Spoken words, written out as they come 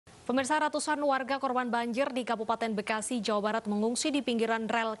Pemirsa, ratusan warga korban banjir di Kabupaten Bekasi, Jawa Barat mengungsi di pinggiran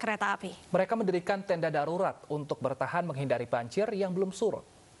rel kereta api. Mereka mendirikan tenda darurat untuk bertahan menghindari banjir yang belum surut.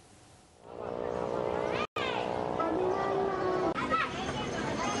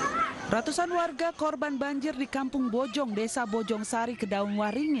 Ratusan warga korban banjir di Kampung Bojong, Desa Bojong Sari, Kedaung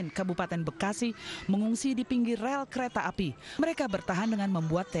Waringin, Kabupaten Bekasi mengungsi di pinggir rel kereta api. Mereka bertahan dengan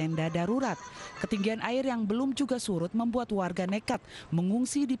membuat tenda darurat. Ketinggian air yang belum juga surut membuat warga nekat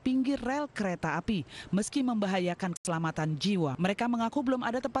mengungsi di pinggir rel kereta api. Meski membahayakan keselamatan jiwa, mereka mengaku belum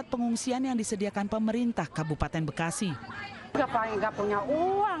ada tempat pengungsian yang disediakan pemerintah Kabupaten Bekasi. Nggak punya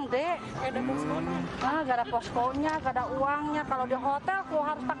uang, Dek. Gak ada poskonya, gak ada uangnya. Kalau di hotel, aku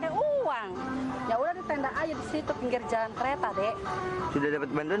harus pakai uang. Ya udah di tenda aja di situ pinggir jalan kereta, Dek. Sudah dapat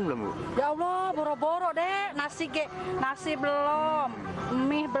bantuan belum, Bu? Ya Allah, boro-boro, Dek. Nasi belum,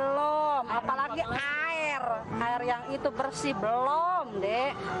 mie belum, apalagi air yang itu bersih belum,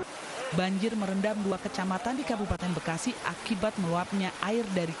 Dek. Banjir merendam 2 kecamatan di Kabupaten Bekasi akibat meluapnya air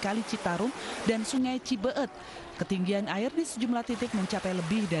dari Kali Citarum dan Sungai Cibeet. Ketinggian air di sejumlah titik mencapai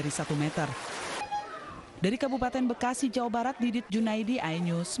lebih dari 1 meter. Dari Kabupaten Bekasi, Jawa Barat, Didit Junaidi,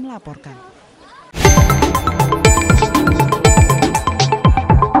 iNews melaporkan.